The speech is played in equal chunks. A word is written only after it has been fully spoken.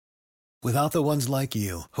Without the ones like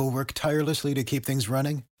you, who work tirelessly to keep things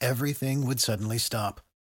running, everything would suddenly stop.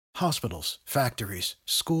 Hospitals, factories,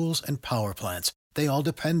 schools, and power plants, they all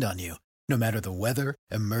depend on you. No matter the weather,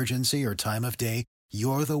 emergency, or time of day,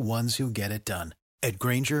 you're the ones who get it done. At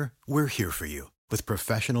Grainger, we're here for you with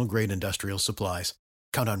professional-grade industrial supplies.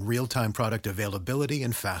 Count on real-time product availability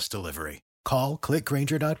and fast delivery. Call,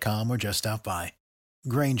 clickgrainger.com, or just stop by.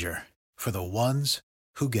 Grainger, for the ones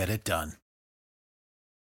who get it done.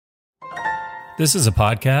 This is a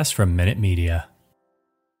podcast from Minute Media.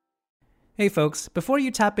 Hey folks, before you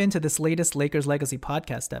tap into this latest Lakers Legacy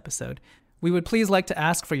podcast episode, we would please like to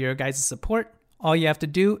ask for your guys' support. All you have to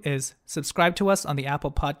do is subscribe to us on the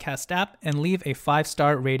Apple Podcast app and leave a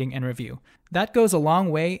 5-star rating and review. That goes a long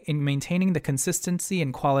way in maintaining the consistency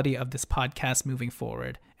and quality of this podcast moving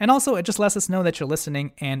forward. And also, it just lets us know that you're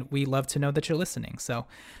listening, and we love to know that you're listening. So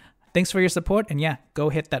thanks for your support, and yeah, go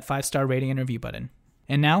hit that 5-star rating and review button.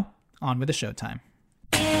 And now, on with the showtime.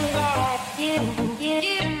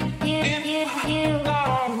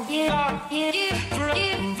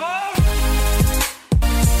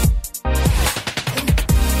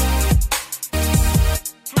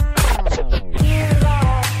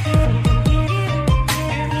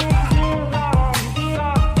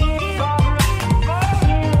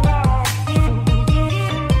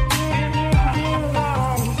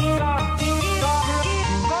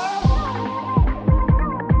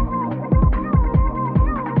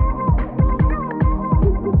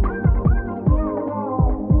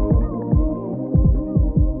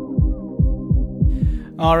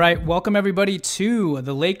 All right, welcome everybody to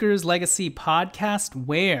the Lakers Legacy podcast,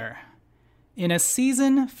 where in a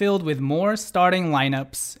season filled with more starting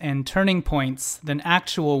lineups and turning points than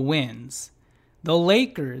actual wins, the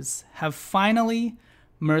Lakers have finally,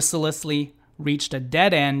 mercilessly reached a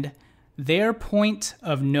dead end, their point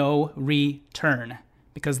of no return,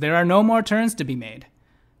 because there are no more turns to be made.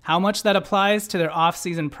 How much that applies to their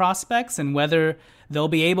offseason prospects and whether they'll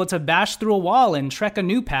be able to bash through a wall and trek a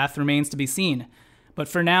new path remains to be seen. But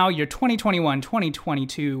for now, your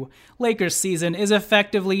 2021-2022 Lakers season is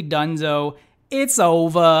effectively donezo. It's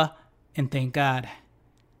over, and thank God.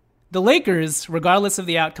 The Lakers, regardless of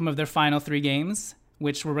the outcome of their final 3 games,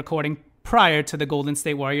 which we're recording prior to the Golden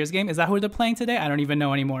State Warriors game. Is that who they're playing today? I don't even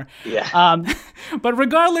know anymore. Yeah. But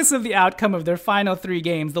regardless of the outcome of their final 3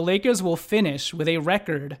 games, the Lakers will finish with a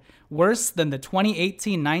record worse than the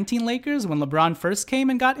 2018-19 Lakers when LeBron first came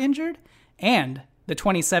and got injured, and the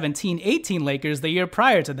 2017-18 Lakers the year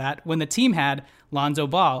prior to that, when the team had Lonzo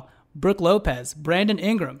Ball, Brook Lopez, Brandon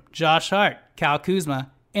Ingram, Josh Hart, Kyle Kuzma,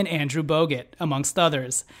 and Andrew Bogut, amongst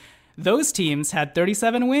others. Those teams had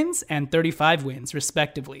 37 wins and 35 wins,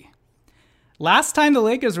 respectively. Last time the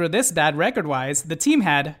Lakers were this bad record-wise, the team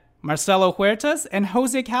had Marcelo Huertas and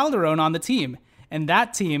Jose Calderon on the team, and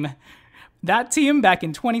that team back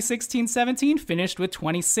in 2016-17 finished with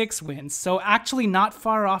 26 wins, so actually not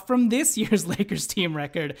far off from this year's Lakers team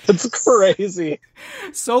record. That's crazy.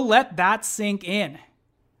 So let that sink in.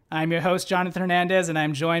 I'm your host, Jonathan Hernandez, and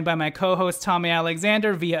I'm joined by my co-host, Tommy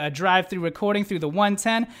Alexander, via a drive-through recording through the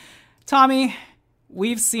 110. Tommy,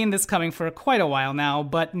 we've seen this coming for quite a while now,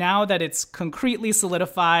 but now that it's concretely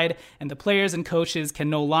solidified and the players and coaches can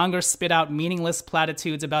no longer spit out meaningless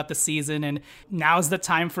platitudes about the season, and now's the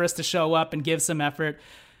time for us to show up and give some effort,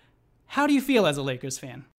 how do you feel as a Lakers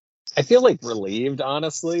fan? I feel like relieved,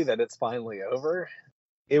 honestly, that it's finally over.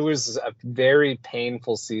 It was a very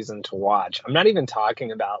painful season to watch. I'm not even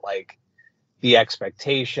talking about like the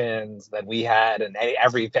expectations that we had and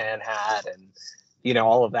every fan had, and you know,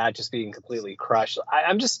 all of that just being completely crushed.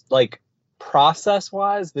 I'm just like,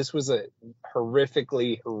 process-wise, this was a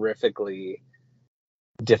horrifically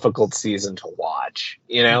difficult season to watch.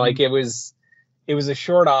 You know, like it was a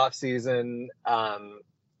short off season,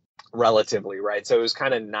 relatively, right? So it was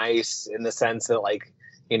kind of nice in the sense that, like,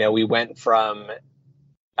 you know, we went from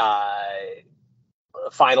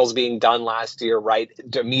finals being done last year, right,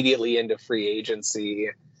 immediately into free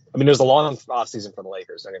agency. I mean, it was a long offseason for the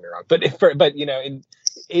Lakers, don't get me wrong. But you know,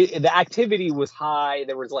 the activity was high.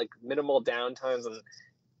 There was like minimal downtimes, and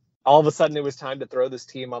all of a sudden it was time to throw this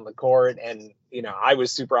team on the court. And, you know, I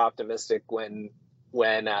was super optimistic when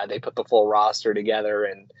they put the full roster together.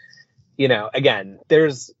 And, you know, again,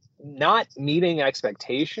 there's not meeting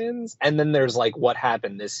expectations. And then there's like what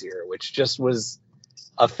happened this year, which just was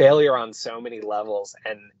a failure on so many levels.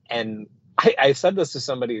 And I said this to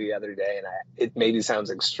somebody the other day, and it maybe sounds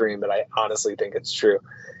extreme, but I honestly think it's true.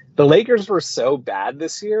 The Lakers were so bad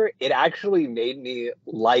this year, it actually made me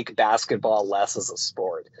like basketball less as a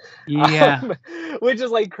sport. Yeah. Which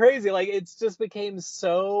is like crazy. Like, it's just became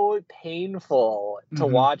so painful to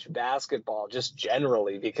watch basketball just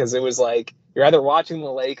generally, because it was like you're either watching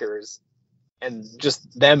the Lakers and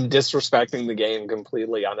just them disrespecting the game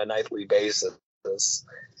completely on a nightly basis,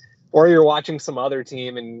 or you're watching some other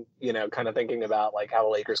team and, you know, kind of thinking about like how the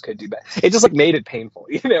Lakers could do better. It just like made it painful.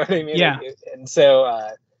 You know what I mean? Yeah. And so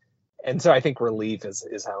I think relief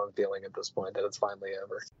is how I'm feeling at this point, that it's finally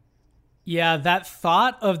over. Yeah, that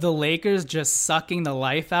thought of the Lakers just sucking the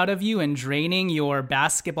life out of you and draining your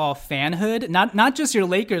basketball fanhood, not just your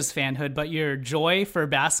Lakers fanhood, but your joy for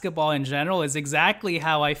basketball in general, is exactly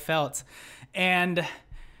how I felt. And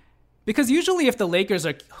because usually if the Lakers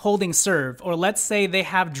are holding serve, or let's say they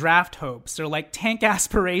have draft hopes or like tank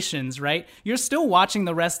aspirations, right? You're still watching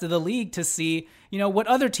the rest of the league to see, you know, what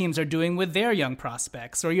other teams are doing with their young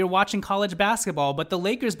prospects, or you're watching college basketball. But the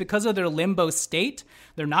Lakers, because of their limbo state,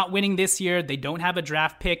 they're not winning this year. They don't have a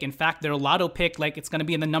draft pick. In fact, their lotto pick, like it's going to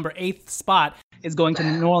be in the number 8th spot, is going to the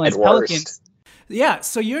New Orleans Pelicans. Yeah,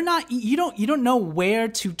 so you don't know where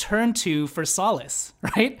to turn to for solace,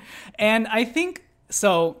 right? And I think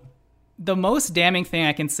so. The most damning thing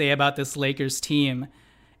I can say about this Lakers team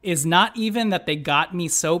is not even that they got me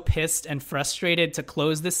so pissed and frustrated to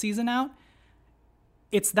close this season out.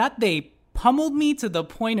 It's that they pummeled me to the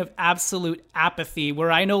point of absolute apathy,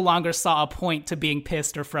 where I no longer saw a point to being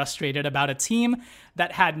pissed or frustrated about a team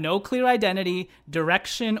that had no clear identity,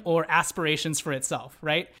 direction, or aspirations for itself,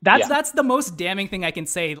 right? That's the most damning thing I can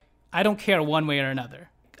say. I don't care one way or another.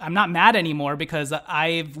 I'm not mad anymore because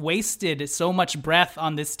I've wasted so much breath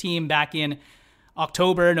on this team back in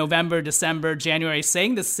October, November, December, January,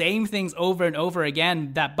 saying the same things over and over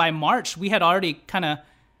again, that by March we had already kind of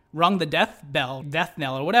rung the death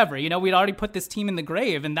knell or whatever. You know, we'd already put this team in the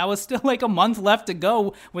grave, and that was still like a month left to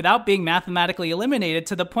go without being mathematically eliminated,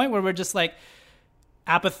 to the point where we're just like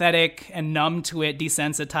apathetic and numb to it,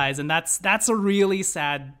 desensitized. And that's a really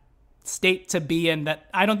sad state to be in, that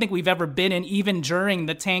I don't think we've ever been in, even during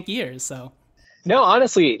the tank years. So no,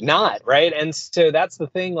 honestly not, right? And so that's the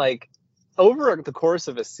thing, like over the course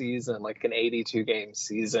of a season, like an 82 game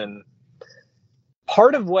season,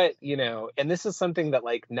 part of what, you know, and this is something that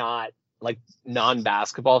like not like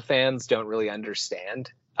non-basketball fans don't really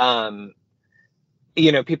understand.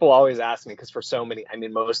 You know, people always ask me, because for so many, I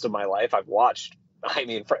mean, most of my life I've watched, I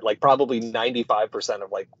mean, for like probably 95%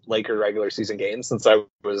 of like Laker regular season games since I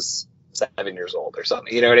was 7 years old or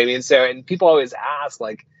something. You know what I mean? So, and people always ask,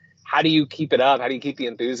 like, how do you keep it up? How do you keep the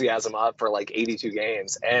enthusiasm up for like 82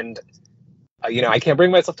 games? And, you know, I can't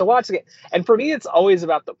bring myself to watch the game. And for me, it's always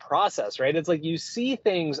about the process, right? It's like you see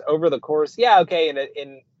things over the course. Yeah, okay,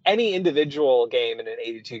 in any individual game in an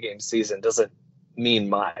 82 game season doesn't mean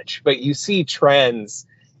much, but you see trends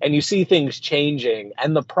and you see things changing,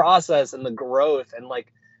 and the process and the growth and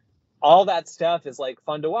like all that stuff is like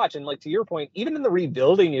fun to watch. And like, to your point, even in the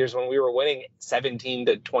rebuilding years when we were winning 17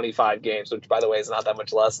 to 25 games, which by the way is not that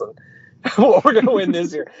much less than what we're going to win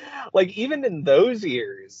this year. Like even in those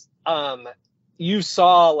years, you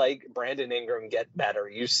saw like Brandon Ingram get better.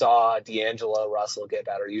 You saw D'Angelo Russell get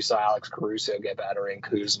better. You saw Alex Caruso get better, and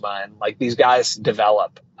Kuzma, and like these guys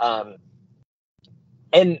develop.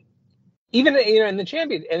 And even, you know, in the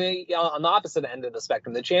champion, and then, on the opposite end of the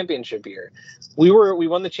spectrum, the championship year, we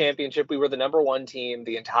won the championship. We were the number 1 team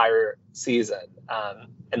the entire season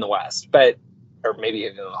in the West, or maybe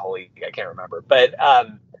even in the whole league. I can't remember. But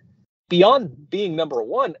beyond being number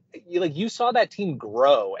 1, you saw that team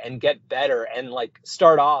grow and get better and like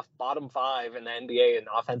start off bottom 5 in the NBA in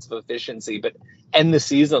offensive efficiency, but end the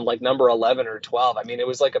season like number 11 or 12. I mean, it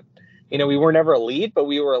was like we were never elite, but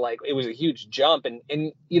we were like, it was a huge jump.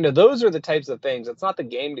 And, you know, those are the types of things. It's not the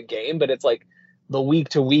game to game, but it's like the week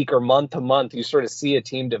to week or month to month, you sort of see a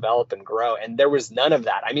team develop and grow. And there was none of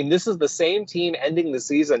that. I mean, this is the same team ending the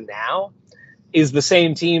season now is the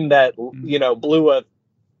same team that, you know, blew a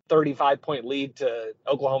 35-point lead to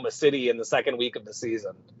Oklahoma City in the second week of the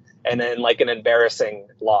season. And then like an embarrassing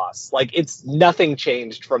loss. Like it's nothing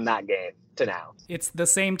changed from that game to now. It's the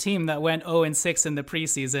same team that went 0-6 in the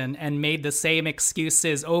preseason and made the same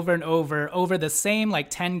excuses over and over the same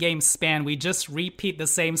like 10-game span. We just repeat the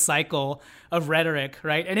same cycle of rhetoric,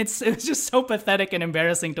 right? And it's just so pathetic and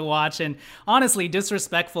embarrassing to watch, and honestly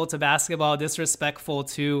disrespectful to basketball, disrespectful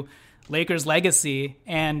to Lakers legacy.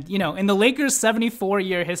 And, you know, in the Lakers'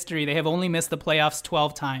 74-year history, they have only missed the playoffs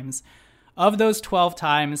 12 times. Of those 12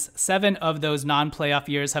 times, 7 of those non-playoff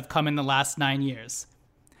years have come in the last 9 years.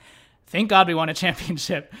 Thank God we won a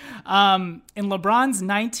championship. In LeBron's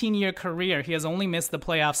 19-year career, he has only missed the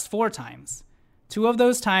playoffs 4 times. 2 of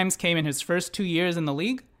those times came in his first 2 years in the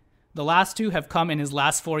league. The last 2 have come in his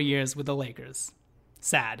last 4 years with the Lakers.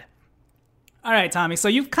 Sad. All right, Tommy, so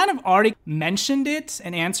you've kind of already mentioned it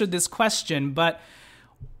and answered this question, but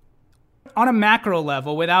on a macro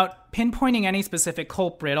level, without pinpointing any specific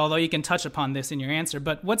culprit, although you can touch upon this in your answer,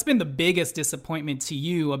 but what's been the biggest disappointment to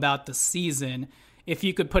you about the season, if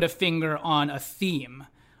you could put a finger on a theme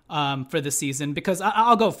for the season? Because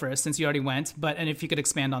I'll go first since you already went, and if you could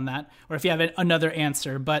expand on that, or if you have another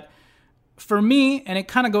answer. But for me, and it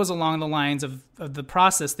kind of goes along the lines of the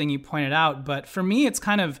process thing you pointed out, but for me, it's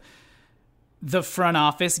kind of the front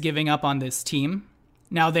office giving up on this team.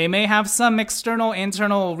 Now, they may have some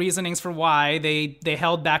internal reasonings for why they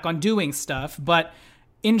held back on doing stuff, but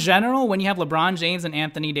in general, when you have LeBron James and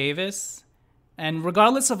Anthony Davis, and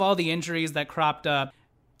regardless of all the injuries that cropped up,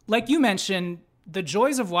 like you mentioned, the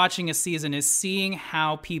joys of watching a season is seeing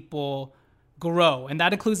how people grow. And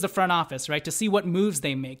that includes the front office, right? To see what moves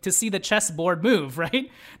they make, to see the chessboard move,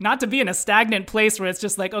 right? Not to be in a stagnant place where it's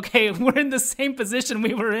just like, okay, we're in the same position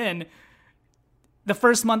we were in the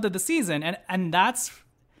first month of the season. And that's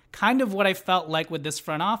kind of what I felt like with this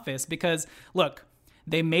front office, because look,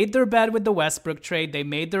 they made their bed with the Westbrook trade. They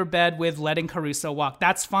made their bed with letting Caruso walk.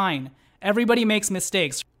 That's fine. Everybody makes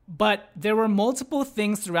mistakes. But there were multiple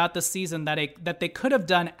things throughout the season that they could have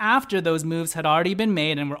done after those moves had already been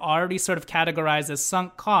made and were already sort of categorized as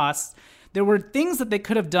sunk costs. There were things that they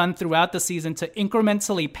could have done throughout the season to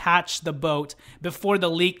incrementally patch the boat before the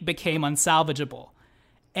leak became unsalvageable.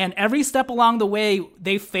 And every step along the way,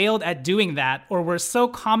 they failed at doing that, or were so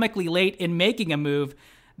comically late in making a move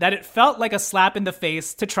that it felt like a slap in the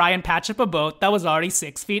face to try and patch up a boat that was already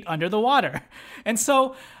 6 feet under the water. And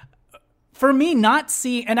so, for me, not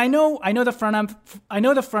seeing, and I know the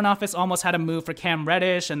front office almost had a move for Cam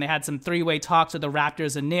Reddish, and they had some 3-way talks with the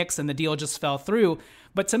Raptors and Knicks, and the deal just fell through.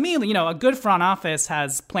 But to me, a good front office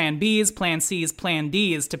has plan Bs, plan Cs, plan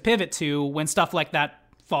Ds to pivot to when stuff like that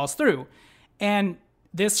falls through. And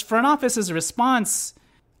this front office's response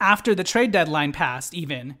after the trade deadline passed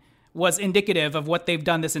even was indicative of what they've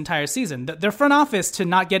done this entire season. Their front office to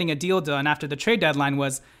not getting a deal done after the trade deadline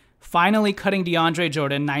was finally cutting DeAndre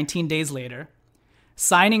Jordan 19 days later,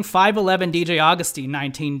 signing 5'11 DJ Augustine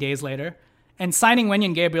 19 days later, and signing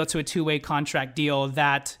Wenyen Gabriel to a 2-way contract deal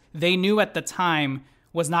that they knew at the time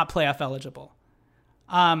was not playoff eligible.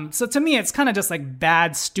 So to me, it's kind of just like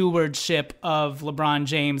bad stewardship of LeBron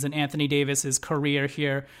James and Anthony Davis's career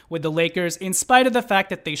here with the Lakers, in spite of the fact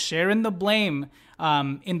that they share in the blame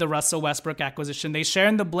in the Russell Westbrook acquisition. They share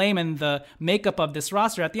in the blame in the makeup of this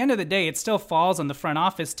roster. At the end of the day, it still falls on the front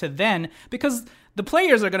office to then, because the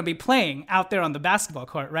players are going to be playing out there on the basketball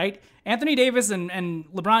court, right? Anthony Davis and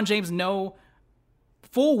LeBron James know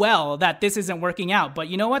full well that this isn't working out. But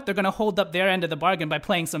you know what? They're going to hold up their end of the bargain by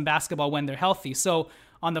playing some basketball when they're healthy. So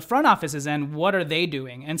on the front office's end, what are they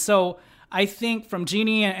doing? And so I think from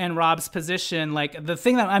Jeannie and Rob's position, like the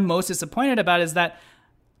thing that I'm most disappointed about is that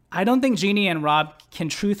I don't think Jeannie and Rob can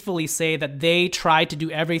truthfully say that they tried to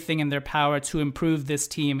do everything in their power to improve this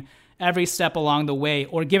team every step along the way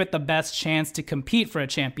or give it the best chance to compete for a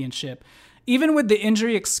championship. Even with the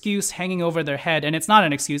injury excuse hanging over their head, and it's not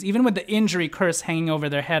an excuse, even with the injury curse hanging over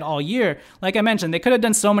their head all year, like I mentioned, they could have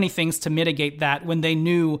done so many things to mitigate that when they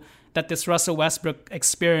knew that this Russell Westbrook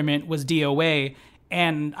experiment was DOA,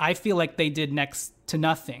 and I feel like they did next to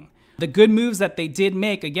nothing. The good moves that they did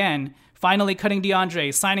make, again, finally cutting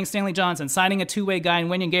DeAndre, signing Stanley Johnson, signing a 2-way guy in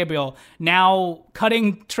Wenyen Gabriel, now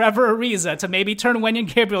cutting Trevor Ariza to maybe turn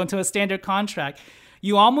Wenyen Gabriel into a standard contract.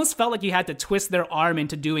 You almost felt like you had to twist their arm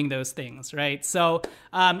into doing those things, right? So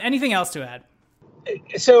anything else to add?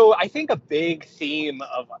 So I think a big theme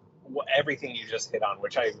of everything you just hit on,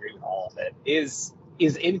 which I agree with all of it, is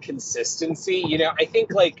inconsistency. I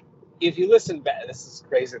think like if you listen back, this is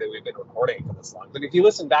crazy that we've been recording for this long, but if you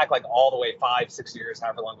listen back like all the way 5-6 years,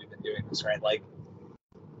 however long we've been doing this, right? Like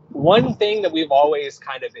one thing that we've always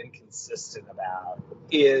kind of been consistent about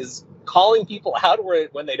is calling people out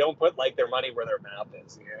when they don't put like their money where their mouth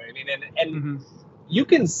is. You know what I mean? And you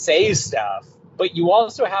can say stuff, but you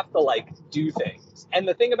also have to like do things. And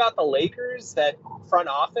the thing about the Lakers, that front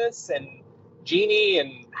office and Jeannie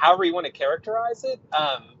and however you want to characterize it,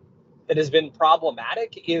 that has been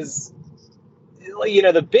problematic is,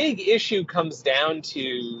 the big issue comes down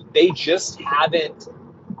to they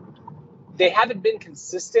haven't been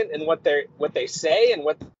consistent in what they say and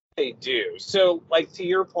what they do. So like to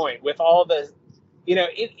your point with all the,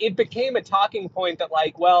 it became a talking point that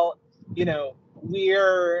like, well,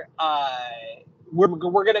 we're we're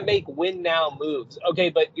going to make win now moves. Okay,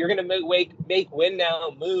 but you're going to make win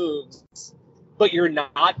now moves, but you're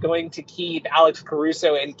not going to keep Alex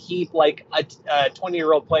Caruso and keep like a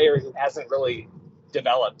 20-year-old player who hasn't really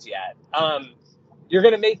developed yet. You're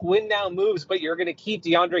going to make win now moves, but you're going to keep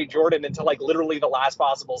DeAndre Jordan until like literally the last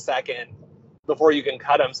possible second before you can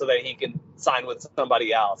cut him so that he can sign with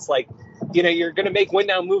somebody else. Like, you know, you're going to make win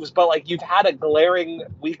now moves, but like you've had a glaring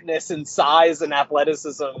weakness in size and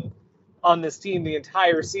athleticism on this team the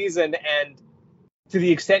entire season. And to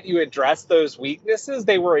the extent you address those weaknesses,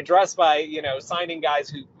 they were addressed by, you know, signing guys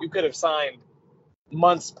who you could have signed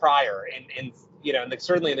months prior. And you know,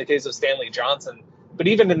 certainly in the case of Stanley Johnson, but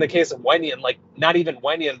even in the case of Wenyen, like not even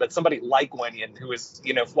Wenyen, but somebody like Wenyen who is,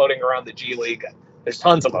 you know, floating around the G League. There's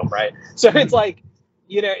tons of them, right? So it's like,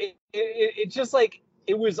 you know, it just like,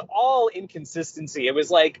 it was all inconsistency. It was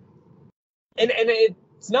like, and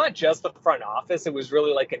it's not just the front office. It was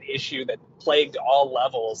really like an issue that plagued all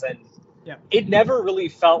levels. And it never really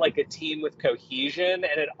felt like a team with cohesion.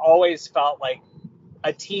 And it always felt like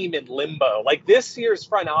a team in limbo. Like this year's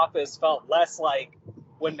front office felt less like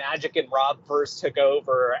when Magic and Rob first took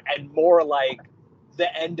over and more like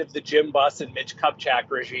the end of the Jim Buss and Mitch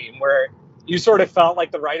Kupchak regime, where you sort of felt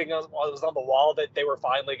like the writing was on the wall that they were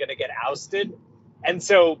finally going to get ousted. And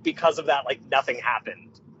so because of that, like nothing happened.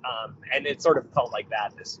 And it sort of felt like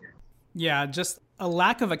that this year. Yeah, just a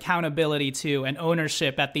lack of accountability too and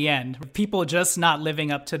ownership at the end. People just not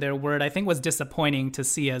living up to their word, I think was disappointing to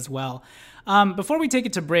see as well. Before we take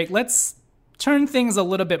it to break, let's turn things a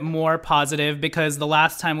little bit more positive, because the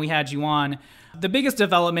last time we had you on, the biggest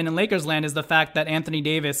development in Lakers land is the fact that Anthony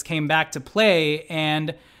Davis came back to play.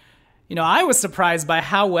 And, you know, I was surprised by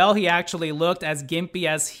how well he actually looked, as gimpy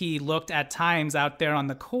as he looked at times out there on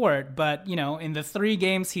the court. But, you know, in the 3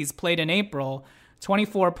 games he's played in April,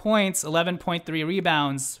 24 points, 11.3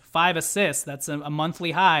 rebounds, 5 assists. That's a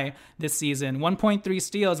monthly high this season. 1.3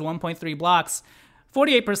 steals, 1.3 blocks,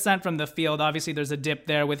 48% from the field. Obviously, there's a dip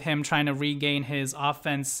there with him trying to regain his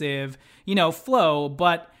offensive, you know, flow.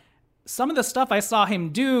 But some of the stuff I saw him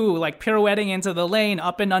do, like pirouetting into the lane,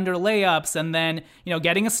 up and under layups, and then, you know,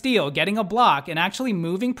 getting a steal, getting a block, and actually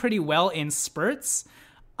moving pretty well in spurts.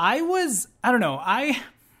 I was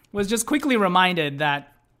just quickly reminded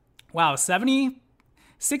that, wow,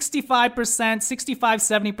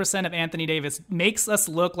 65-70% of Anthony Davis makes us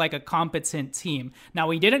look like a competent team. Now,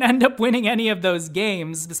 we didn't end up winning any of those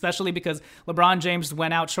games, especially because LeBron James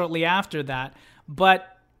went out shortly after that. But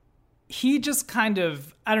he just kind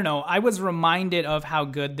of, I was reminded of how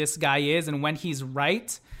good this guy is, and when he's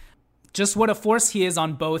right, just what a force he is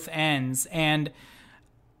on both ends. And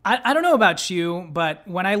I don't know about you, but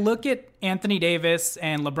when I look at Anthony Davis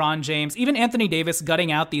and LeBron James, even Anthony Davis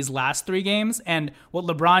gutting out these last 3 games and what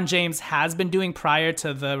LeBron James has been doing prior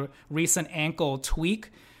to the recent ankle tweak,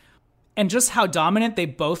 and just how dominant they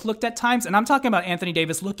both looked at times. And I'm talking about Anthony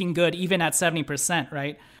Davis looking good even at 70%,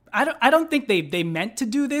 right? I don't think they meant to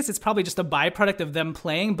do this. It's probably just a byproduct of them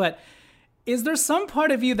playing. But is there some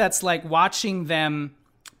part of you that's like watching them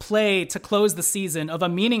play to close the season of a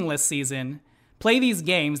meaningless season, play these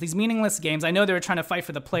games, these meaningless games? I know they were trying to fight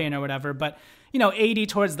for the play-in or whatever, but, you know, AD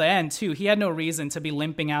towards the end too, he had no reason to be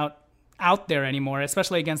limping out there anymore,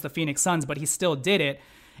 especially against the Phoenix Suns, but he still did it.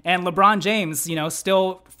 And LeBron James, you know,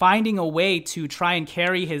 still finding a way to try and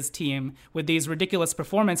carry his team with these ridiculous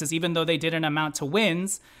performances, even though they didn't amount to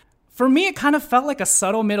wins. For me, it kind of felt like a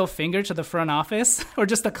subtle middle finger to the front office, or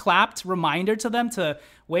just a clapped reminder to them to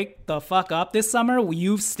wake the fuck up this summer.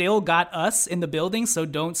 You've still got us in the building, so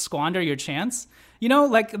don't squander your chance. You know,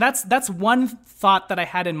 like that's one thought that I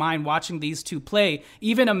had in mind watching these two play,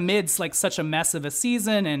 even amidst like such a mess of a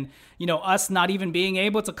season and, you know, us not even being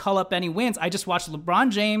able to cull up any wins. I just watched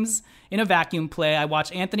LeBron James in a vacuum play. I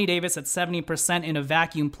watched Anthony Davis at 70% in a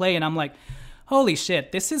vacuum play, and I'm like, holy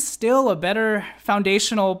shit, this is still a better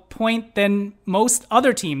foundational point than most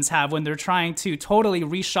other teams have when they're trying to totally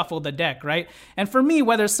reshuffle the deck, right? And for me,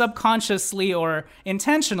 whether subconsciously or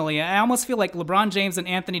intentionally, I almost feel like LeBron James and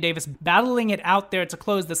Anthony Davis battling it out there to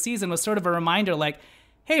close the season was sort of a reminder like,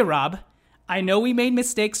 hey, Rob, I know we made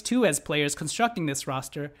mistakes too as players constructing this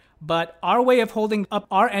roster, but our way of holding up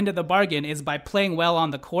our end of the bargain is by playing well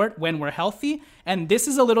on the court when we're healthy, and this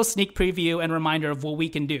is a little sneak preview and reminder of what we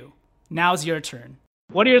can do. Now's your turn.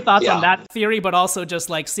 What are your thoughts on that theory, but also just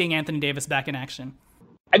like seeing Anthony Davis back in action?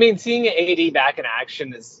 I mean, seeing AD back in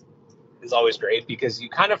action is always great because you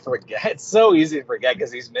kind of forget. It's so easy to forget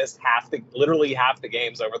because he's missed literally half the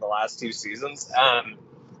games over the last 2 seasons.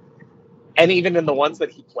 And even in the ones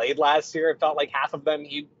that he played last year, it felt like half of them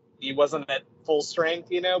he wasn't at full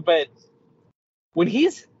strength, you know. But when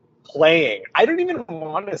he's playing. I don't even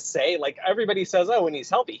want to say, like, everybody says, oh, when he's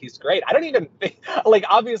healthy, he's great. I don't even think, like,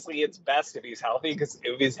 obviously it's best if he's healthy, because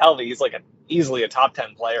if he's healthy, he's like easily a top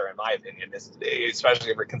 10 player, in my opinion,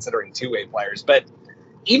 especially if we're considering two-way players. But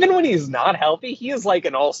even when he's not healthy, he is like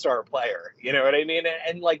an all-star player. You know what I mean?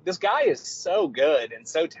 And like, this guy is so good and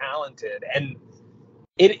so talented. And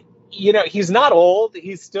he's not old.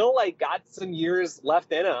 He's still like got some years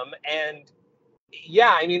left in him. And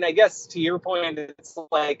yeah, I mean, I guess to your point, it's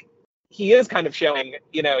like, he is kind of showing,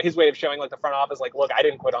 his way of showing, like, the front office, like, look, I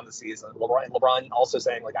didn't quit on the season. LeBron also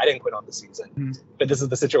saying, like, I didn't quit on the season, but this is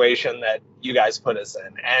the situation that you guys put us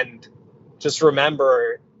in. And just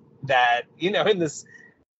remember that,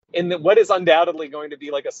 in what is undoubtedly going to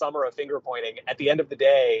be like a summer of finger pointing, at the end of the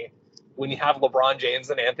day, when you have LeBron James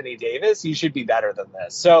and Anthony Davis, you should be better than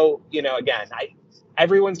this. So, again,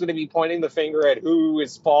 everyone's going to be pointing the finger at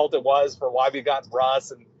whose fault it was for why we got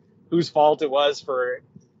Russ, and whose fault it was for,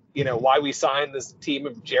 why we signed this team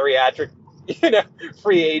of geriatric,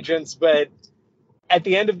 free agents. But at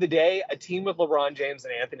the end of the day, a team with LeBron James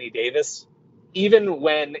and Anthony Davis, even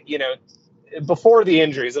when, before the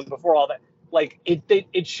injuries and before all that, like,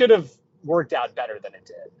 it should have worked out better than it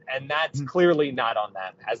did. And that's clearly not on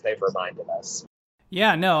them, as they've reminded us.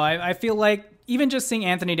 Yeah, no, I feel like even just seeing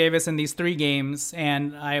Anthony Davis in these 3 games,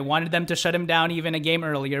 and I wanted them to shut him down even a game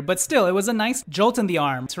earlier, but still, it was a nice jolt in the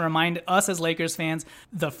arm to remind us as Lakers fans,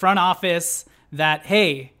 the front office, that,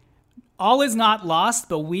 hey, all is not lost,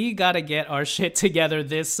 but we got to get our shit together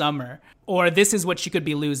this summer, or this is what you could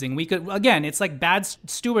be losing. Again, it's like bad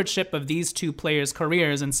stewardship of these 2 players'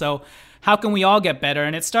 careers, and so how can we all get better?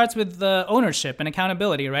 And it starts with the ownership and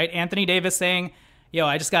accountability, right? Anthony Davis saying, yo,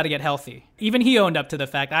 I just got to get healthy. Even he owned up to the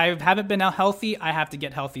fact, I haven't been healthy, I have to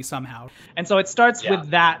get healthy somehow. And so it starts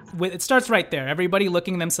with that. It starts right there. Everybody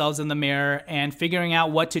looking themselves in the mirror and figuring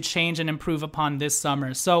out what to change and improve upon this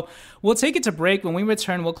summer. So we'll take it to break. When we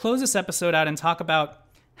return, we'll close this episode out and talk about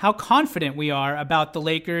how confident we are about the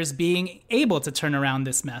Lakers being able to turn around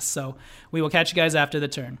this mess. So we will catch you guys after the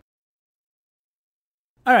turn.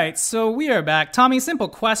 All right, so we are back. Tommy, simple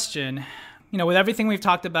question. With everything we've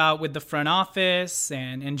talked about with the front office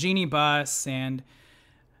and Jeannie Buss and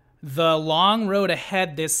the long road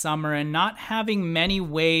ahead this summer and not having many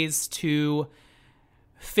ways to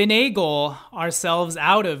finagle ourselves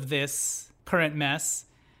out of this current mess,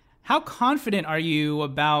 how confident are you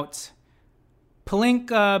about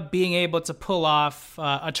Pelinka being able to pull off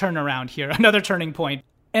a turnaround here, another turning point?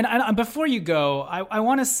 And before you go, I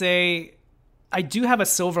want to say I do have a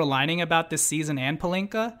silver lining about this season and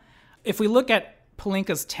Pelinka. If we look at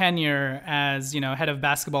Pelinka's tenure as, head of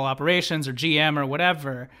basketball operations or GM or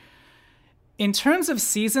whatever, in terms of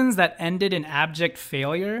seasons that ended in abject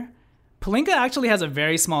failure, Pelinka actually has a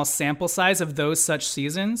very small sample size of those such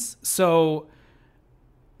seasons. So,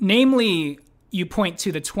 namely, you point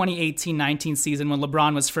to the 2018-19 season when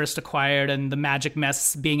LeBron was first acquired and the Magic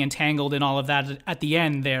mess being entangled in all of that at the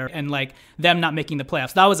end there, and like them not making the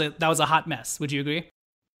playoffs. That was a hot mess. Would you agree?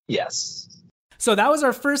 Yes. So that was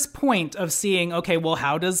our first point of seeing, okay, well,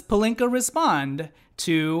 how does Pelinka respond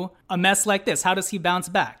to a mess like this? How does he bounce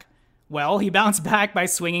back? Well, he bounced back by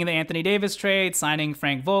swinging the Anthony Davis trade, signing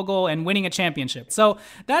Frank Vogel, and winning a championship. So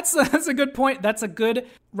that's a good point. That's a good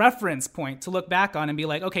reference point to look back on and be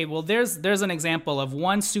like, okay, well, there's an example of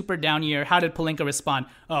one super down year. How did Pelinka respond?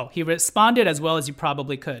 Oh, he responded as well as you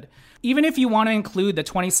probably could. Even if you want to include the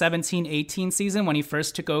 2017-18 season when he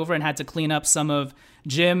first took over and had to clean up some of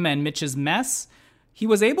Jim and Mitch's mess, he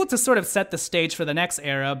was able to sort of set the stage for the next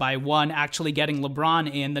era by, 1, actually getting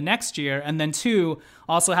LeBron in the next year, and then 2,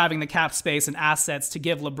 also having the cap space and assets to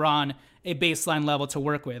give LeBron a baseline level to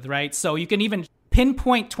work with, right? So you can even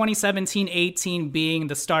pinpoint 2017-18 being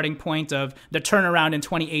the starting point of the turnaround in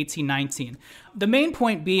 2018-19. The main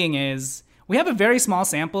point being is we have a very small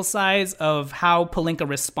sample size of how Pelinka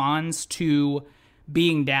responds to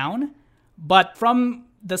being down, but from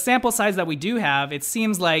the sample size that we do have, it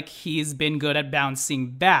seems like he's been good at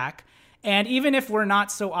bouncing back. And even if we're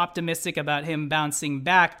not so optimistic about him bouncing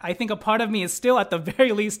back, I think a part of me is still, at the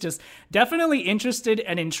very least, just definitely interested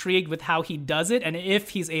and intrigued with how he does it and if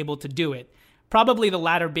he's able to do it. Probably the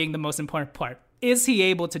latter being the most important part. Is he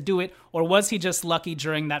able to do it, or was he just lucky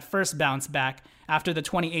during that first bounce back after the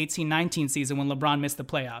 2018-19 season when LeBron missed the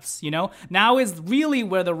playoffs? Now is really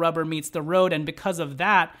where the rubber meets the road, and because of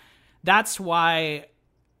that, that's why,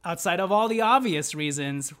 outside of all the obvious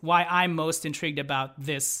reasons, why I'm most intrigued about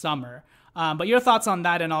this summer. But your thoughts on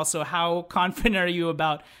that, and also how confident are you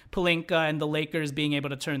about Pelinka and the Lakers being able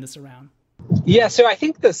to turn this around? Yeah, so I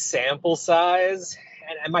think the sample size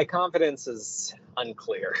and my confidence is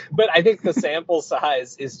unclear, but I think the sample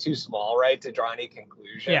size is too small, right, to draw any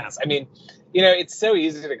conclusions. Yeah. I mean, it's so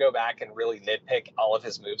easy to go back and really nitpick all of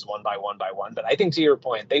his moves one by one by one. But I think to your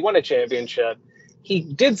point, they won a championship. He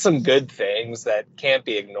did some good things that can't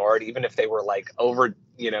be ignored, even if they were like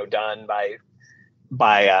done by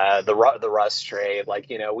the Russ trade.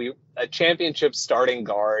 Like, a championship starting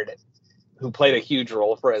guard who played a huge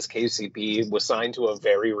role for us, KCP, was signed to a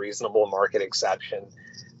very reasonable market exception.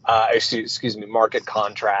 Market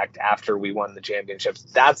contract after we won the championship.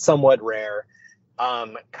 That's somewhat rare.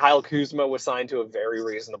 Kyle Kuzma was signed to a very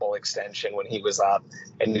reasonable extension when he was up,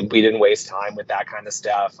 and we didn't waste time with that kind of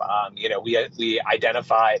stuff. We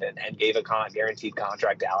identified and gave a guaranteed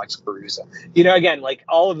contract to Alex Caruso. Again, like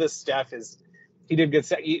all of this stuff is. He did good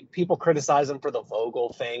stuff. People criticize him for the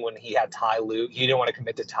Vogel thing when he had Ty Lue. He didn't want to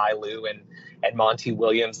commit to Ty Lue and Monty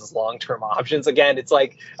Williams as long-term options. Again, it's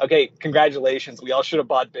like, okay, congratulations. We all should have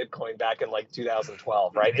bought Bitcoin back in like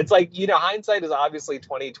 2012, right? It's like, hindsight is obviously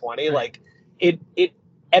 2020. Like it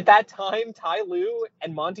at that time, Ty Lue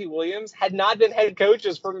and Monty Williams had not been head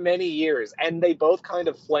coaches for many years, and they both kind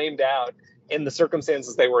of flamed out in the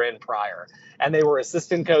circumstances they were in prior. And they were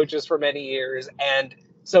assistant coaches for many years. And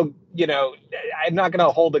so, I'm not going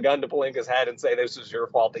to hold the gun to Pelinka's head and say this was your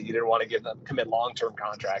fault that you didn't want to commit long-term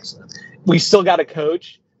contracts. We still got a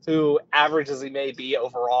coach who, average as he may be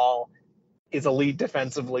overall, is elite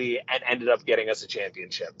defensively and ended up getting us a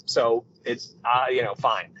championship. So it's,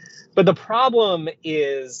 fine. But the problem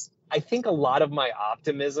is, I think a lot of my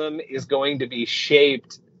optimism is going to be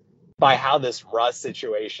shaped by how this Russ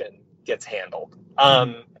situation gets handled.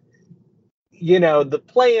 The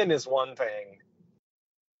play-in is one thing.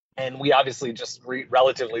 And we obviously just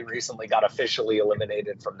relatively recently got officially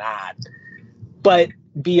eliminated from that. But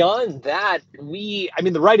beyond that,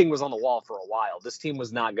 the writing was on the wall for a while. This team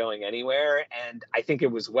was not going anywhere. And I think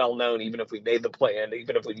it was well known, even if we made the play-in,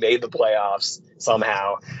 even if we made the playoffs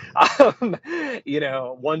somehow,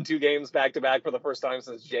 1-2 games back-to-back for the first time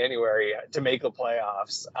since January to make the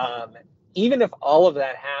playoffs. Even if all of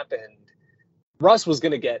that happened, Russ was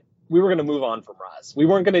going to we were going to move on from Russ. We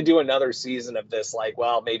weren't going to do another season of this, like,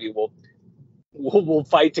 well, maybe we'll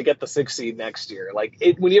fight to get the 6th seed next year. Like,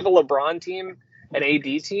 when you have a LeBron team, an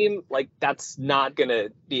AD team, like, that's not going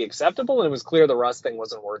to be acceptable. And it was clear the Russ thing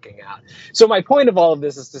wasn't working out. So my point of all of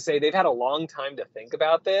this is to say they've had a long time to think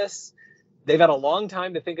about this. They've had a long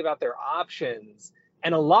time to think about their options.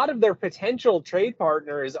 And a lot of their potential trade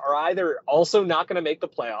partners are either also not going to make the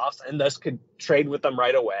playoffs and thus could trade with them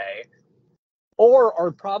right away, or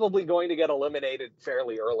are probably going to get eliminated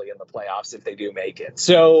fairly early in the playoffs if they do make it.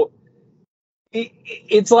 So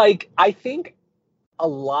it's like, I think a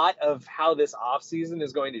lot of how this offseason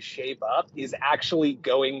is going to shape up is actually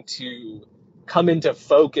going to come into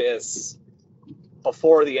focus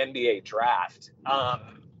before the NBA draft,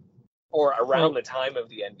 or around the time of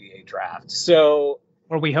the NBA draft. So,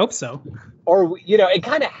 or we hope so. Or, it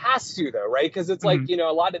kind of has to, though, right? Because it's like, a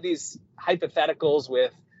lot of these hypotheticals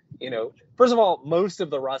with, first of all, most of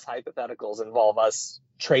the Russ hypotheticals involve us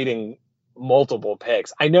trading multiple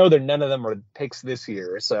picks. I know that none of them are picks this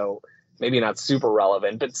year, so maybe not super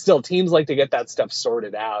relevant, but still teams like to get that stuff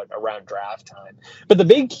sorted out around draft time. But the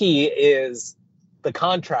big key is the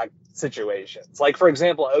contract situations. Like, for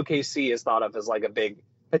example, OKC is thought of as like a big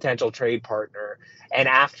potential trade partner. And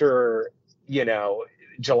after,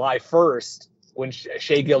 July 1st, when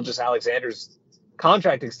Shai Gilgeous-Alexander's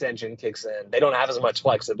contract extension kicks in, they don't have as much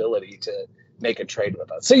flexibility to make a trade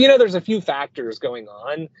with us. So, there's a few factors going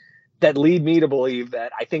on that lead me to believe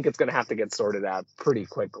that I think it's going to have to get sorted out pretty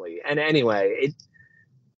quickly. And anyway,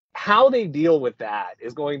 how they deal with that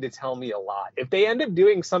is going to tell me a lot. If they end up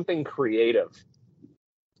doing something creative,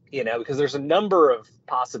 because there's a number of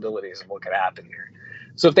possibilities of what could happen here.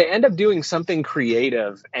 So if they end up doing something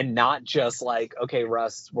creative and not just like, okay,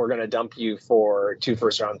 Russ, we're going to dump you for 2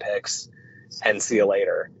 first-round picks and see you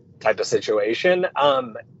later type of situation,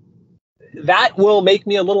 that will make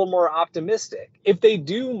me a little more optimistic. If they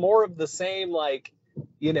do more of the same, like,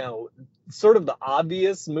 sort of the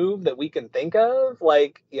obvious move that we can think of,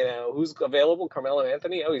 like, who's available? Carmelo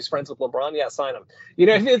Anthony. Oh, he's friends with LeBron. Yeah, sign him.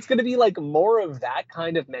 If it's going to be like more of that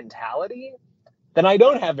kind of mentality, then I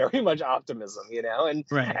don't have very much optimism, and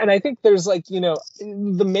right. And I think there's like,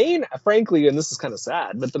 the main, frankly, and this is kind of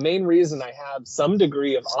sad, but the main reason I have some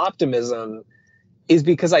degree of optimism is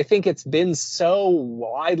because I think it's been so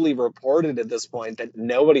widely reported at this point that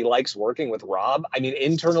nobody likes working with Rob. I mean,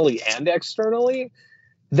 internally and externally,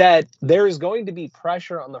 that there is going to be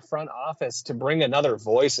pressure on the front office to bring another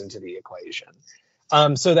voice into the equation.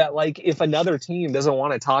 So that, like, if another team doesn't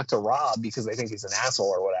want to talk to Rob because they think he's an asshole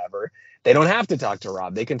or whatever, they don't have to talk to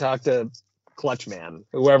Rob. They can talk to Clutch Man,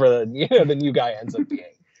 whoever the new guy ends up being.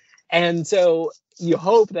 And so you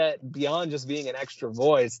hope that beyond just being an extra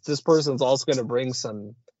voice, this person's also going to bring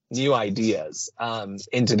some new ideas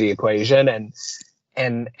into the equation.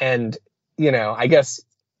 And I guess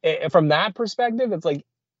from that perspective, it's like,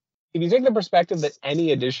 if you take the perspective that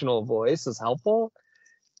any additional voice is helpful,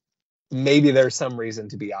 maybe there's some reason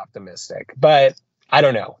to be optimistic. But I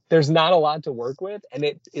don't know. There's not a lot to work with, and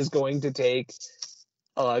it is going to take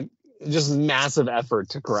just massive effort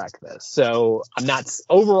to correct this. So I'm not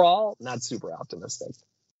super optimistic.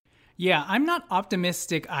 Yeah, I'm not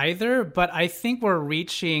optimistic either, but I think we're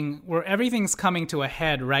reaching where everything's coming to a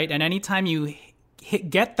head, right? And anytime you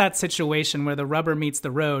get that situation where the rubber meets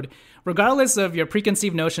the road, regardless of your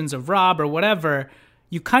preconceived notions of Rob or whatever,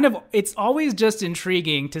 it's always just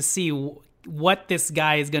intriguing to see what this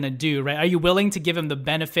guy is going to do, right? Are you willing to give him the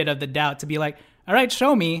benefit of the doubt to be like, all right,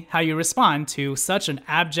 show me how you respond to such an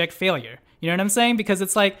abject failure? You know what I'm saying? Because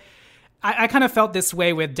it's like, I kind of felt this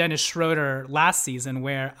way with Dennis Schroeder last season,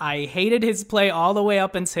 where I hated his play all the way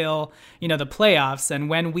up until, the playoffs. And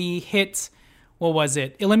when we hit,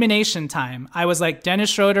 elimination time, I was like, Dennis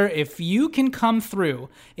Schroeder, if you can come through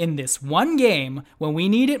in this one game when we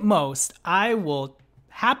need it most, I will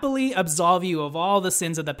happily absolve you of all the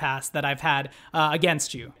sins of the past that I've had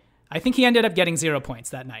against you. I think he ended up getting 0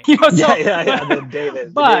 points that night. Yeah. The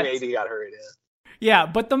David AD got hurt. Yeah,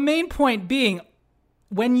 but the main point being,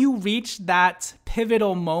 when you reach that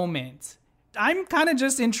pivotal moment, I'm kind of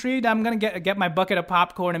just intrigued. I'm going to get my bucket of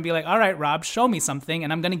popcorn and be like, all right, Rob, show me something.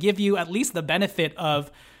 And I'm going to give you at least the benefit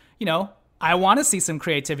of, I want to see some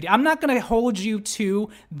creativity. I'm not going to hold you to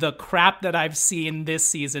the crap that I've seen this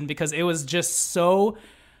season because it was just so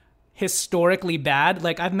historically bad.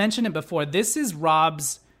 Like I've mentioned it before, this is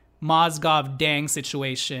Rob's Mozgov Dang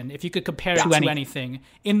situation, if you could compare it to anything,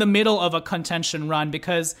 in the middle of a contention run,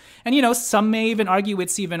 because, and some may even argue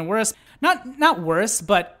it's even worse. Not worse,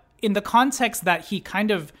 but in the context that he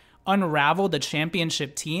kind of unraveled the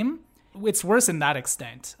championship team, it's worse in that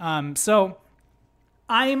extent. So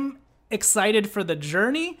I'm excited for the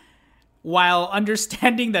journey, while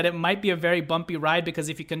understanding that it might be a very bumpy ride, because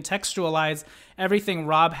if you contextualize everything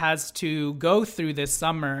Rob has to go through this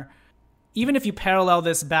summer, even if you parallel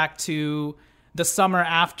this back to the summer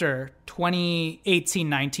after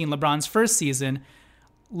 2018-19, LeBron's first season,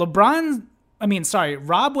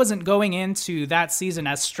 Rob wasn't going into that season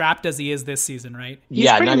as strapped as he is this season, right?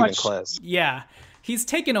 Not even close. Yeah. He's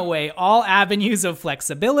taken away all avenues of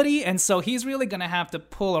flexibility, and so he's really going to have to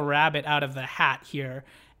pull a rabbit out of the hat here,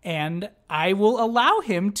 and I will allow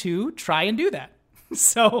him to try and do that.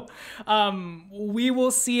 So we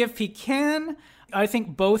will see if he can. I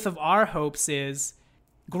think both of our hopes is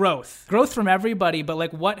growth from everybody, but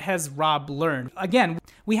like, what has Rob learned? Again,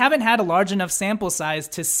 we haven't had a large enough sample size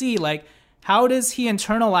to see like, how does he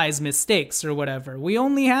internalize mistakes or whatever?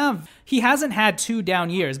 He hasn't had 2 down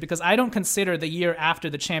years, because I don't consider the year after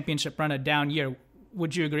the championship run a down year.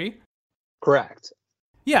 Would you agree? Correct.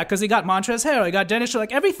 Yeah, because he got Montrezl Harrell, he got Dennis,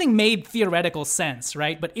 like everything made theoretical sense,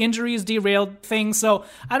 right? But injuries derailed things, so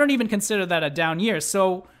I don't even consider that a down year.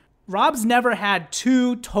 So Rob's never had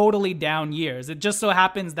 2 totally down years. It just so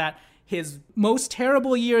happens that his most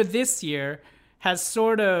terrible year this year has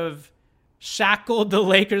sort of shackled the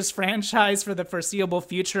Lakers franchise for the foreseeable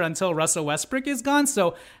future until Russell Westbrook is gone.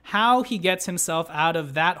 So how he gets himself out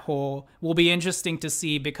of that hole will be interesting to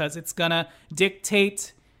see, because it's going to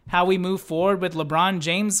dictate how we move forward with LeBron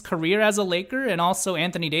James' career as a Laker, and also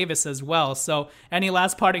Anthony Davis as well. So any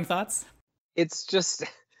last parting thoughts? It's just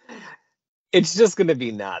going to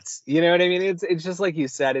be nuts. You know what I mean? It's just like you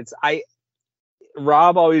said,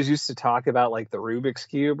 Rob always used to talk about like the Rubik's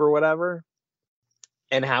Cube or whatever,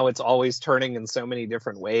 and how it's always turning in so many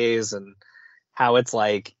different ways, and how it's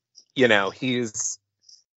like,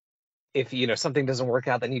 if something doesn't work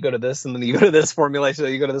out, then you go to this, and then you go to this formulation,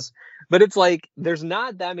 then you go to this. But it's like, there's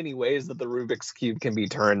not that many ways that the Rubik's Cube can be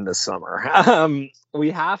turned this summer.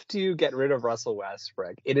 We have to get rid of Russell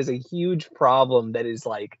Westbrook. It is a huge problem that is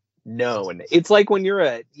like known. It's like when you're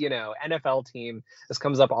a NFL team. This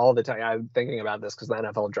comes up all the time. I'm thinking about this because the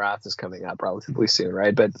NFL draft is coming up relatively soon,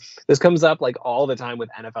 right? But this comes up like all the time with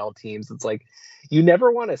NFL teams. It's like, you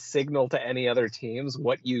never want to signal to any other teams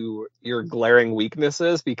what your glaring weakness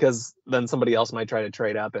is, because then somebody else might try to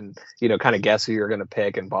trade up and kind of guess who you're going to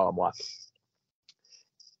pick and blah blah blah.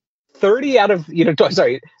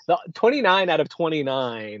 29 out of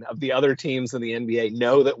 29 of the other teams in the NBA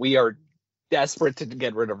know that we are desperate to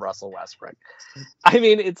get rid of Russell Westbrook. I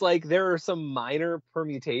mean, it's like there are some minor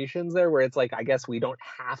permutations there where it's like, I guess we don't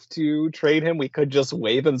have to trade him. We could just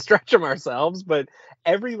waive and stretch him ourselves. But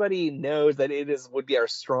everybody knows that would be our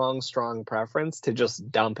strong preference to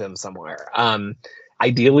just dump him somewhere.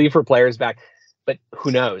 Ideally for players back, but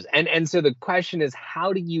who knows? And so the question is,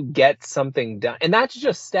 how do you get something done? And that's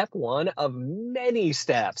just step one of many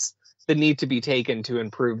steps that need to be taken to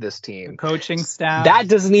improve this team. The coaching staff. That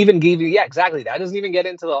doesn't even give you, yeah, exactly. That doesn't even get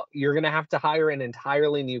into you're going to have to hire an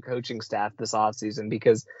entirely new coaching staff this offseason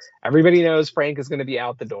because everybody knows Frank is going to be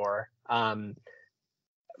out the door.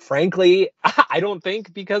 Frankly, I don't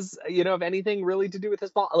think because, of anything really to do with his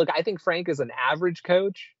ball. Look, I think Frank is an average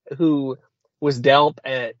coach who was dealt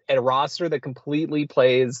at a roster that completely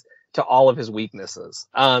plays to all of his weaknesses.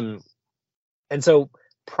 And so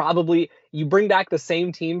probably you bring back the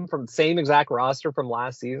same team from the same exact roster from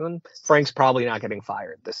last season, Frank's probably not getting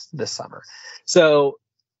fired this summer. So,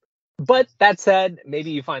 but that said,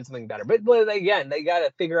 maybe you find something better. But again, they got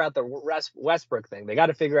to figure out the Westbrook thing. They got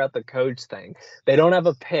to figure out the coach thing. They don't have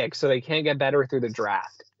a pick, so they can't get better through the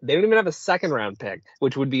draft. They don't even have a second round pick,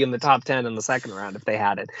 which would be in the top 10 in the second round if they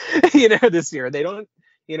had it, this year. They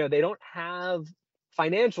don't have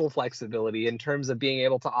financial flexibility in terms of being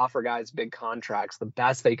able to offer guys big contracts. The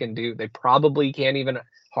best they can do, they probably can't even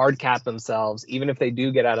hard cap themselves. Even if they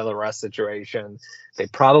do get out of the Russ situation, they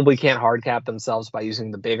probably can't hard cap themselves by using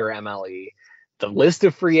the bigger MLE. The list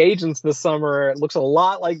of free agents this summer looks a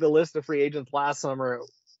lot like the list of free agents last summer,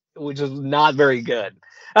 which is not very good.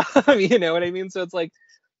 You know what I mean? So it's like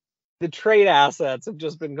the trade assets have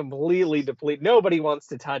just been completely depleted. Nobody wants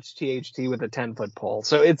to touch THT with a 10-foot pole.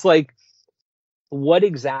 So it's like,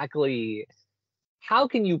 how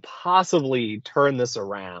can you possibly turn this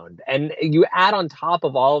around? And you add on top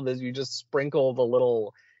of all of this, you just sprinkle the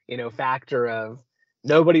little, factor of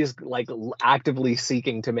nobody's like actively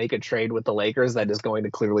seeking to make a trade with the Lakers that is going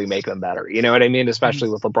to clearly make them better. You know what I mean? Especially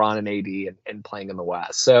with LeBron and AD and playing in the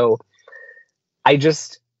West. So I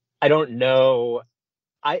don't know.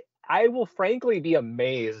 I will frankly be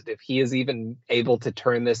amazed if he is even able to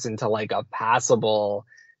turn this into like a passable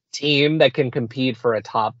team that can compete for a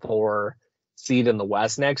top 4 seed in the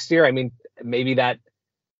West next year. I mean, maybe that's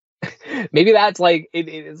like, it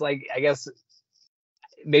is like, I guess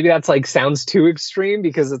maybe that's like sounds too extreme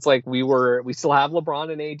because it's like we still have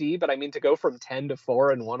LeBron and AD, but I mean, to go from 10 to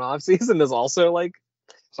 4 in one offseason is also like,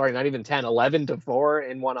 sorry, not even 10, 11 to 4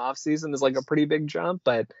 in one offseason is like a pretty big jump.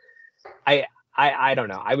 But I don't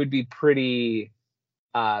know. I would be pretty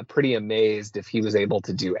amazed if he was able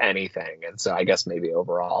to do anything. And so I guess maybe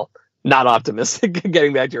overall not optimistic.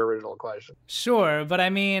 Getting back to your original question. Sure, but I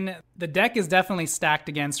mean, the deck is definitely stacked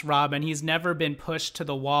against Rob, and he's never been pushed to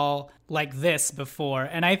the wall like this before.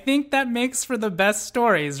 And I think that makes for the best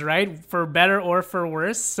stories, right? For better or for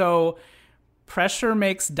worse. So pressure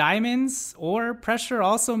makes diamonds, or pressure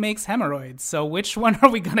also makes hemorrhoids. So which one are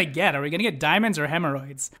we going to get? Are we going to get diamonds or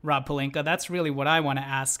hemorrhoids, Rob Pelinka? That's really what I want to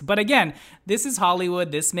ask. But again, this is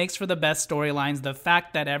Hollywood. This makes for the best storylines. The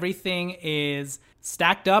fact that everything is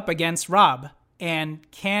stacked up against Rob. And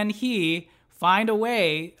can he find a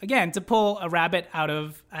way, again, to pull a rabbit out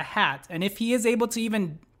of a hat? And if he is able to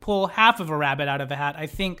even pull half of a rabbit out of a hat, I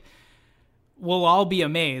think we'll all be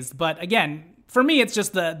amazed. But again, for me, it's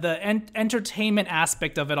just the entertainment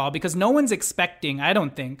aspect of it all, because no one's expecting, I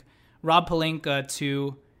don't think, Rob Pelinka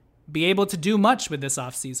to be able to do much with this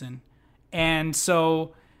offseason. And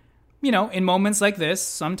so, in moments like this,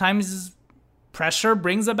 sometimes pressure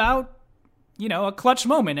brings about, a clutch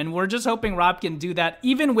moment. And we're just hoping Rob can do that,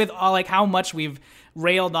 even with all like how much we've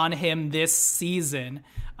railed on him this season.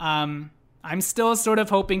 I'm still sort of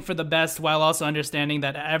hoping for the best while also understanding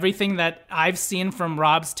that everything that I've seen from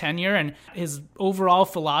Rob's tenure and his overall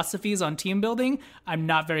philosophies on team building, I'm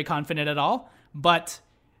not very confident at all. But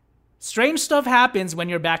strange stuff happens when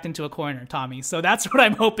you're backed into a corner, Tommy. So that's what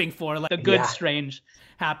I'm hoping for. Like a good strange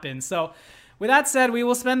happens. So with that said, we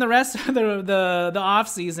will spend the rest of the off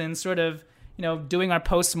season sort of, doing our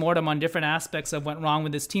post-mortem on different aspects of what went wrong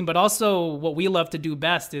with this team. But also what we love to do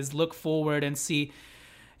best is look forward and see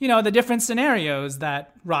the different scenarios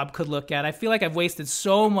that Rob could look at. I feel like I've wasted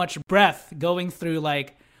so much breath going through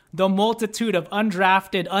like the multitude of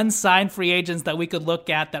undrafted, unsigned free agents that we could look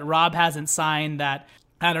at that Rob hasn't signed. That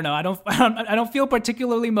I don't know. I don't feel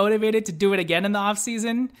particularly motivated to do it again in the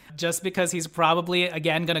offseason, just because he's probably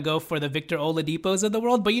again going to go for the Victor Oladipos of the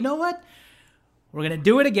world. But you know what? We're going to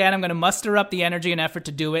do it again. I'm going to muster up the energy and effort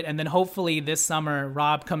to do it. And then hopefully this summer,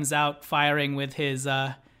 Rob comes out firing with his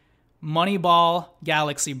Moneyball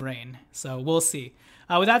Galaxy brain. So we'll see.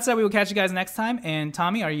 With that said, we will catch you guys next time. And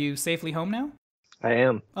Tommy, are you safely home now? I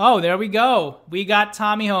am. Oh, there we go. We got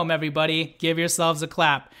Tommy home, everybody. Give yourselves a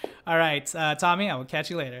clap. All right, Tommy, I will catch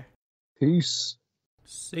you later. Peace.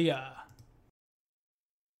 See ya.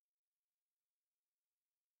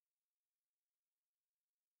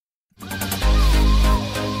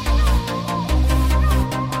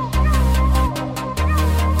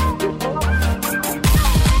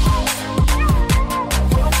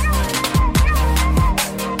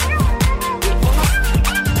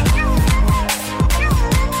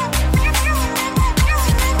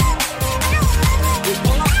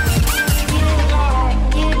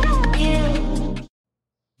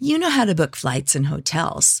 You know how to book flights and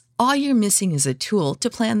hotels. All you're missing is a tool to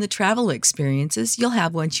plan the travel experiences you'll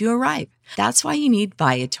have once you arrive. That's why you need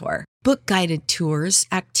Viator. Book guided tours,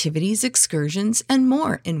 activities, excursions, and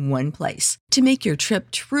more in one place to make your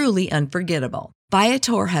trip truly unforgettable.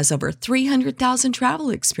 Viator has over 300,000 travel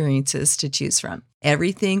experiences to choose from.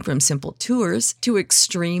 Everything from simple tours to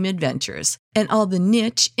extreme adventures and all the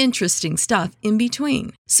niche, interesting stuff in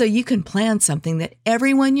between. So you can plan something that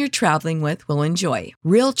everyone you're traveling with will enjoy.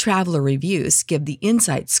 Real traveler reviews give the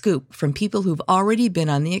inside scoop from people who've already been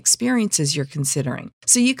on the experiences you're considering.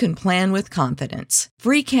 So you can plan with confidence.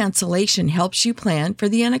 Free cancellation helps you plan for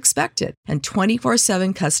the unexpected. And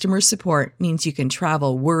 24/7 customer support means you can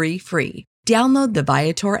travel worry-free. Download the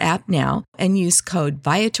Viator app now and use code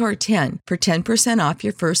Viator10 for 10% off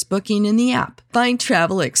your first booking in the app. Find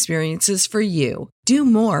travel experiences for you. Do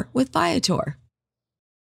more with Viator.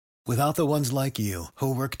 Without the ones like you,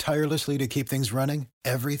 who work tirelessly to keep things running,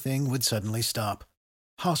 everything would suddenly stop.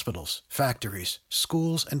 Hospitals, factories,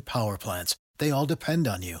 schools, and power plants, they all depend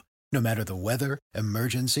on you. No matter the weather,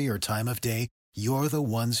 emergency, or time of day, you're the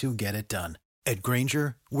ones who get it done. At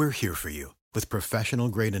Grainger, we're here for you with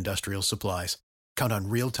professional-grade industrial supplies. Count on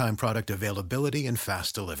real-time product availability and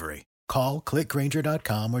fast delivery. Call, click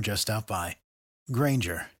Grainger.com, or just stop by.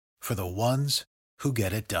 Grainger, for the ones who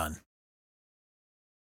get it done.